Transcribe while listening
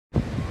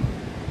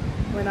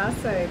When I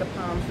say the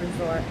Palms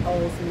Resort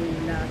owes me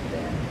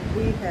nothing,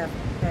 we have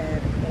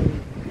had a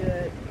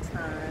good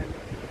time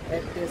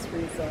at this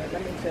resort.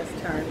 Let me just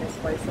turn this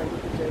way so you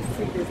can just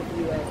see this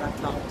view as I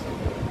talk to you.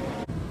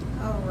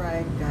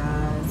 Alright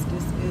guys,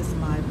 this is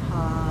my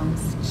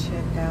Palms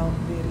checkout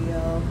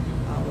video.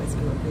 I always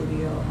do a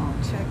video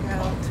on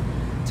checkout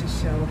to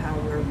show how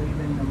we're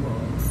leaving the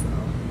room. So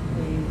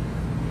we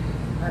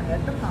are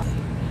at the Palms,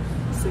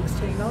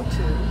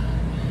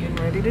 1602, getting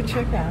ready to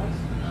check out.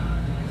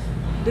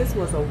 This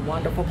was a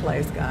wonderful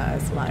place,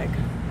 guys, like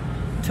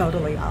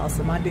totally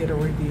awesome. I did a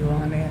review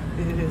on it.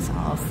 It is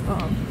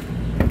awesome.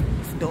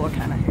 This door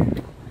kind of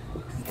heavy.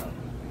 So,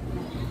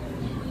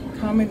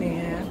 coming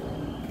in,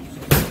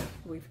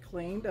 we've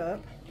cleaned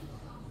up.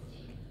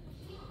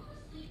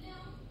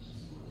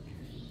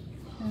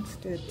 That's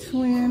the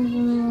twin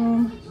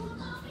room.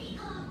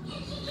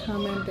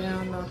 Coming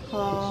down the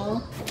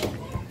hall,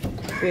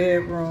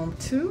 bedroom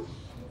 2.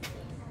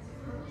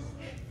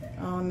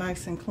 All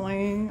nice and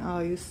clean.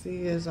 All you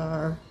see is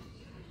our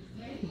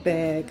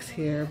bags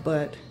here,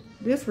 but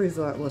this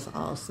resort was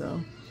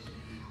awesome.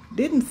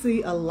 Didn't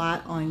see a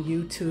lot on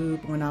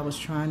YouTube when I was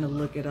trying to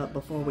look it up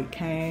before we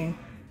came,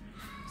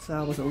 so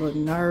I was a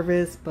little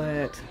nervous,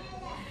 but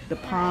the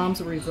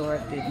Palms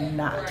Resort did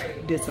not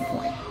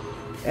disappoint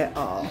at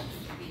all.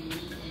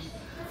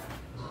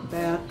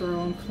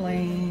 Bathroom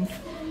clean.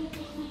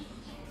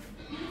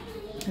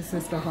 This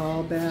is the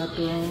hall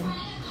bathroom.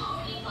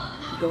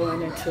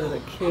 Going into the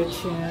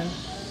kitchen.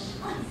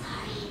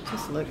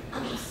 Just look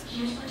at this.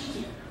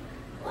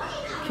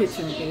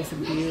 Kitchen is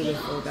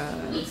beautiful,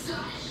 guys.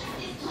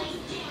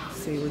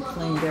 See, we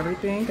cleaned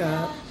everything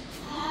up.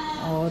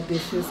 All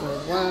dishes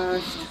are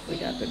washed. We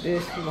got the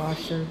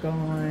dishwasher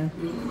going.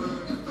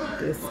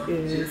 This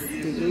is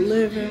the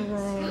living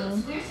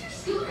room.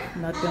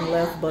 Nothing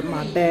left but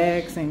my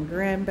bags and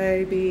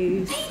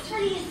grandbabies.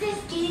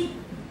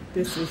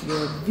 This is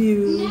your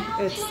view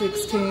at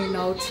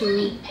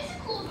 1602.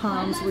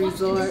 Palms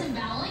Resort.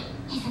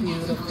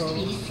 Beautiful.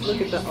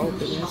 Look at the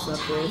openness of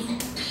this.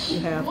 You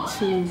have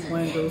 2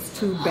 windows,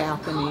 2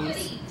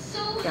 balconies.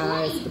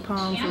 Guys, the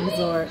Palms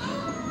Resort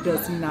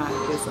does not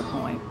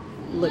disappoint.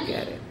 Look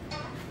at it.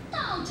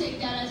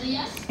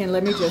 And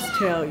let me just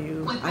tell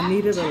you, I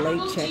needed a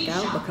late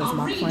checkout because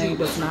my plane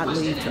does not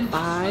leave till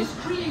 5.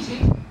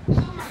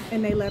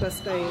 And they let us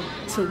stay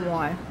to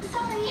 1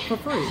 for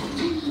free.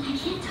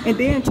 And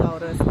then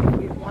told us if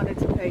we wanted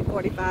to pay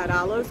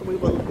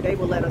 $45, they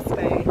will let us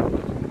stay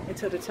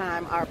until the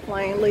time our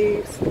plane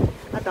leaves.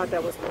 I thought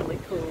that was really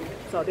cool.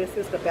 So this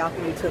is the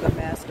balcony to the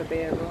master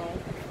bedroom.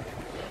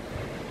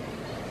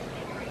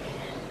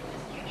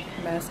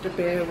 Master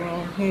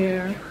bedroom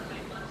here.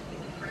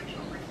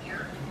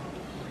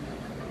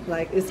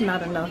 Like, it's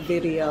not enough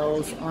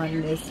videos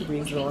on this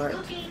resort.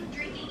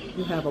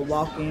 You have a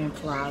walk-in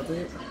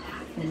closet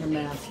in the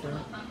master.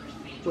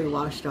 We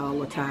washed all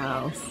the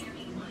towels.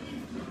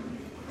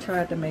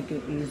 Tried to make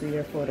it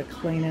easier for the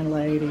cleaning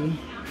lady.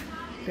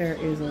 There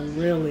is a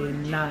really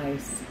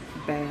nice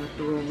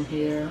bathroom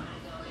here.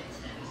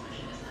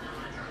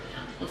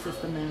 This is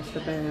the master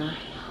bath.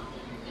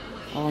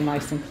 All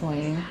nice and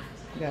clean.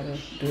 Gotta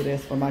do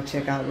this for my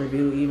checkout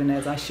review even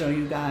as I show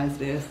you guys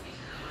this.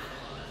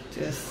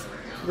 Just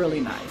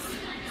really nice.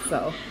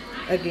 So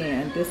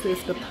again, this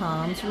is the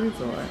Palms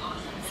Resort,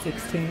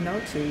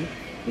 1602.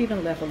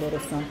 Even left a little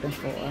something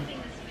for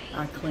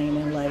our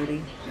cleaning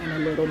lady and a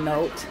little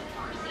note.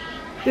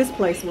 This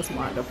place was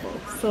wonderful.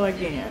 So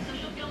again,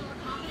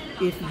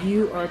 if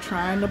you are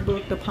trying to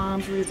book the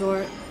Palms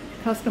Resort,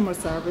 customer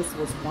service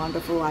was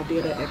wonderful. I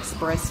did an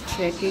express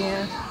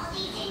check-in.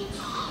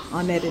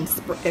 On that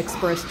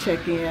express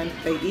check-in,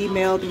 they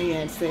emailed me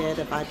and said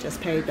if I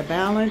just paid the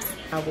balance,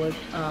 I would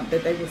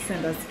that they would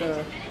send us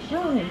the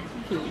room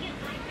key,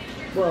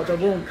 well, the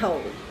room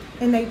code,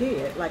 and they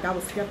did. Like, I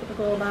was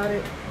skeptical about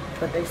it,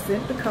 but they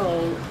sent the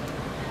code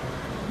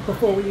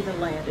before we even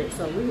landed.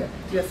 So we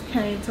just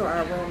came to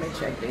our room and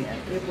checked in.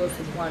 It was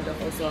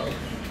wonderful. So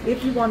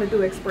if you want to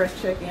do express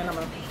check-in, I'm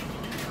gonna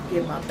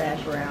give my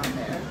background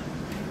there.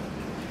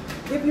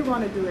 If you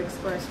want to do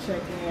express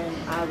check-in,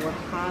 I would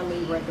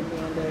highly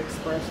recommend the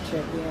express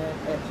check-in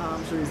at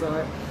Palms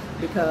Resort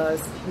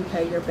because you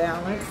pay your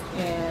balance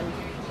and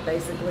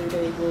basically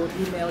they will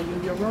email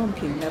you your room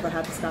key. You never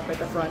have to stop at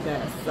the front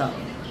desk. So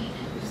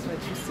just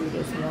let you see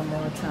this one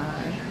more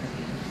time.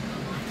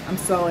 I'm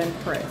so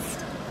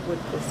impressed with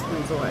this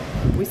resort.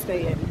 We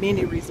stay at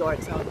many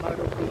resorts on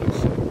Myrtle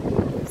Beach.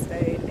 We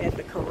stayed at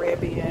the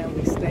Caribbean.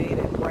 We stayed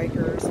at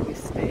Breakers. We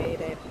stayed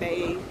at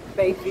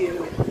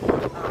Bayview.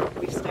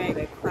 We stayed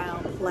at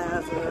Crown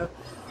Plaza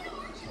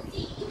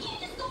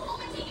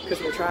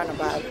because we're trying to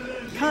buy a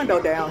condo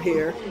down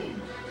here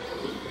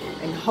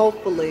and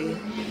hopefully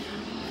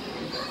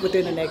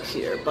within the next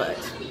year. But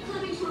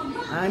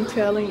I'm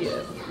telling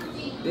you,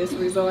 this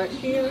resort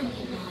here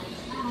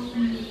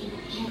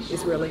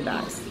is really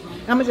nice.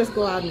 I'm gonna just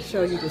go out and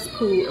show you this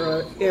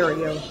pool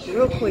area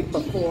real quick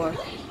before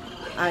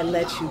I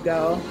let you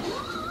go.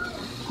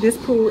 This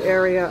pool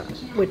area,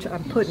 which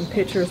I'm putting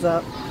pictures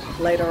up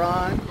later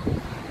on,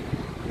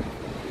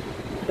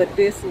 but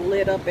this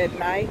lit up at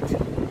night.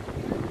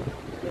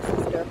 This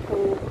is their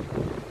pool.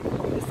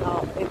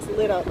 It's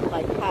lit up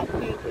like hot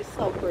pink. It's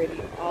so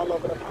pretty all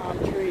over the palm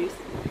trees.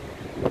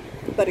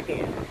 But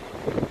again,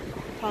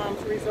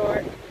 Palms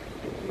Resort,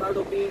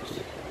 Myrtle Beach,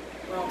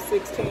 room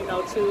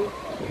 1602.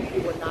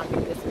 You will not be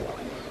disappointed.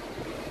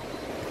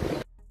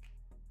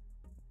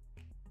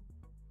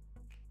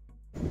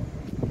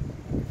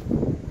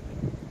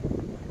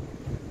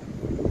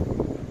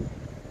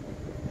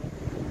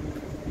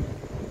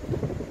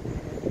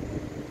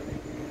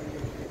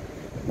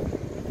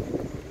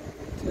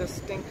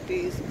 Just think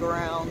these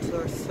grounds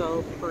are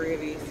so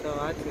pretty, so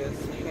I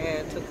just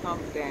had to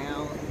come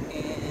down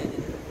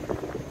and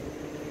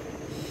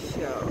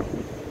show.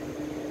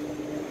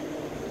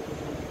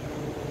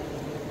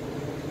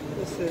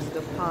 This is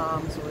the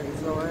Palms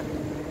Resort,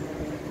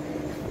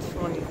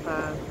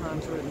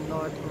 2500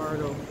 North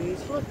Myrtle Beach.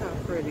 Look how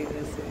pretty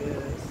this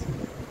is.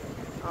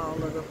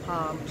 All of the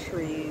palm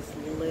trees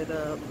lit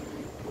up.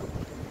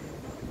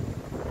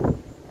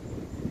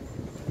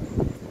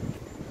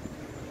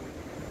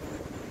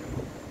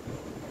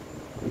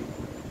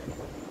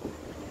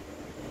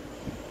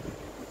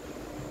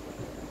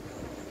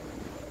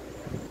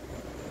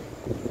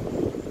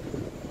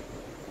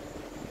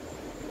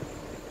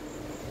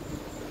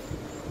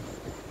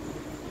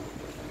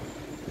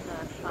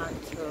 Hot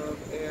tub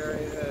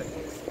area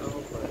is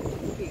over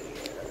here.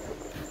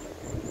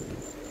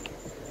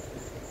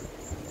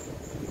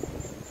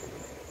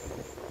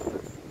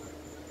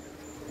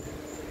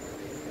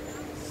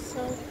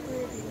 So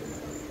pretty.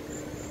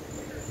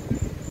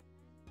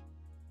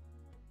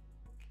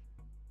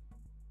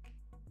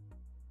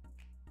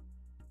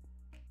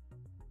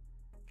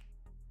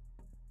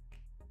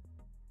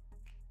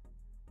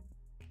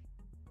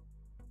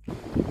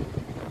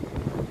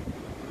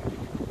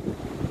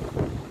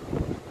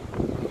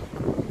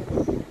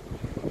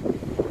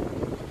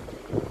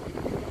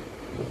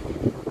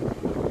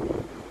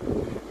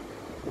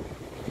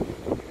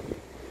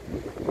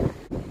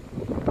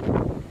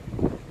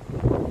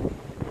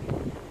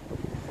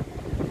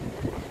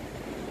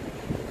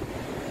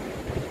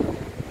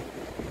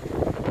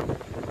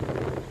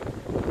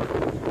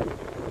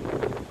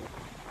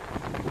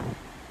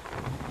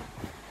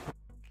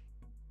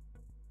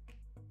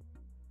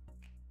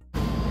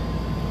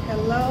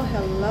 Hello,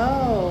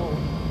 hello.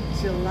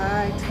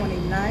 July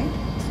 29th,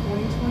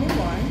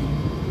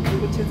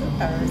 2021, which is a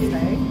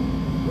Thursday.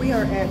 We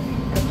are at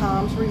the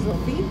Palms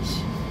Resort Beach,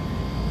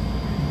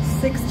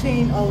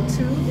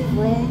 1602,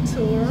 room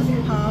tour,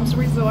 Palms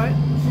Resort,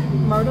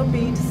 Myrtle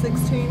Beach,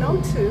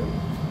 1602.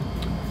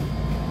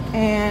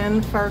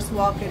 And first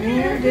walking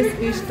in, this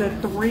is the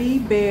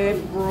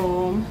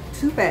 3-bedroom,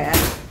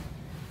 2-bath.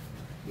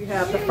 You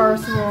have the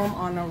first room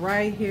on the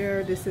right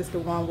here. This is the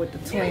one with the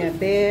twin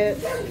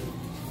beds.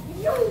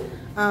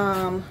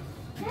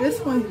 This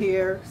one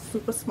here,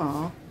 super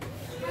small.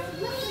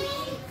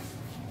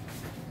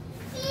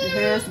 It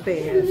has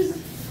beds.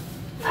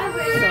 So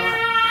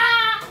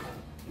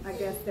I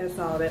guess that's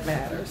all that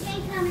matters.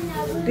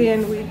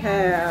 Then we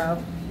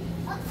have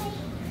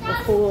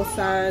a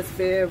full-size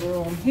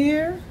bedroom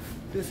here.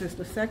 This is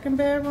the second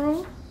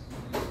bedroom.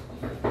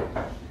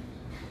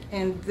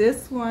 And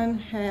this one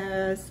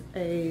has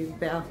a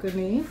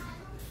balcony.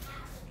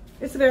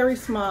 It's very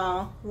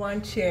small,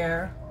 one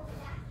chair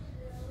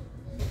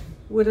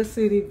with a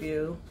city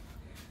view,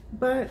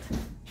 but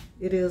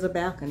it is a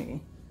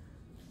balcony.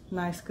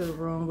 Nice good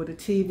room with a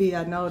TV.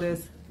 I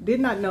noticed, did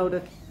not know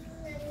the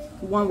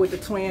one with the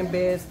twin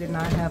beds did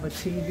not have a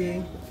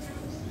TV.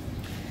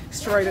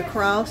 Straight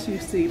across you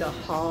see the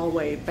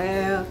hallway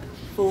bath,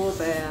 full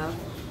bath.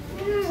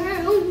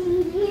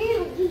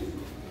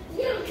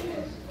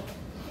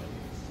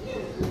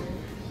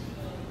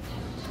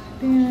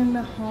 Then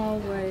the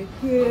hallway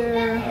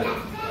here.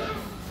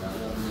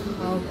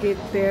 I'll get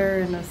there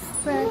in a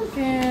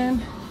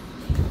second.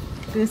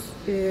 This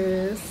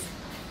is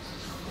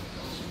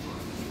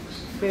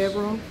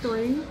bedroom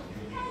 3,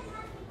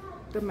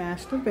 the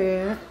master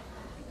bed.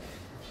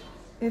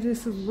 It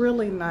is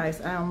really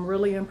nice. I'm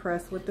really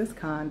impressed with this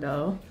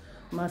condo.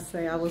 Must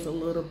say I was a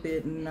little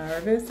bit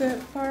nervous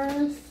at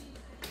first.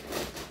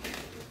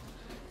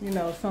 You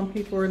know, some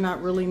people are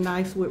not really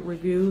nice with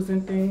reviews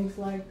and things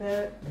like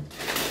that.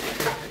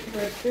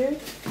 But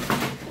this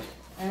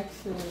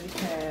actually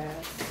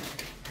has,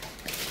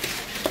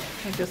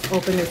 I'll just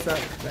open this up.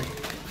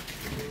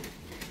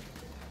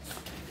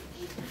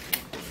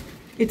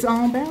 Its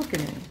own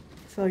balcony.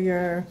 So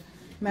your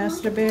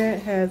master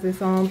bed has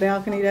its own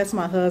balcony. That's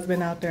my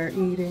husband out there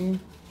eating.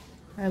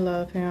 I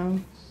love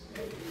him.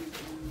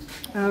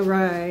 All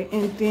right,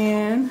 and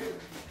then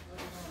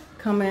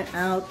coming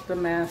out the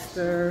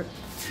master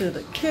to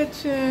the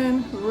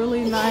kitchen.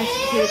 Really nice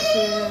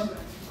kitchen.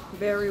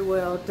 Very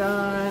well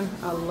done.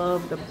 I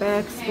love the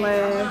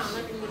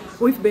backsplash.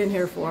 We've been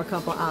here for a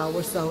couple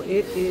hours, so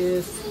it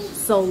is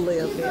so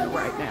lived in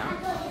right now.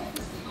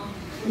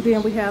 And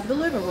then we have the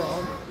living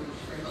room.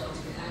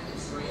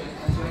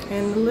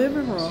 And the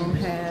living room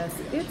has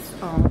its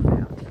own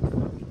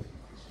balcony.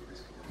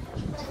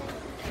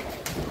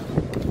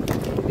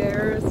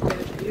 There's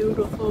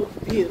beautiful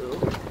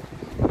view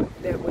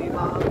that we've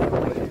all been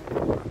waiting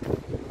for.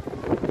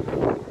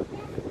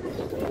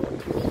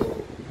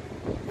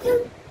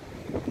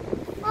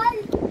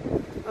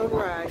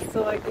 Alright,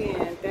 so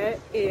again, that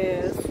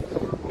is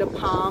the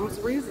Palms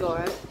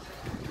Resort.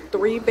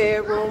 3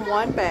 bedroom,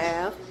 1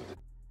 bath.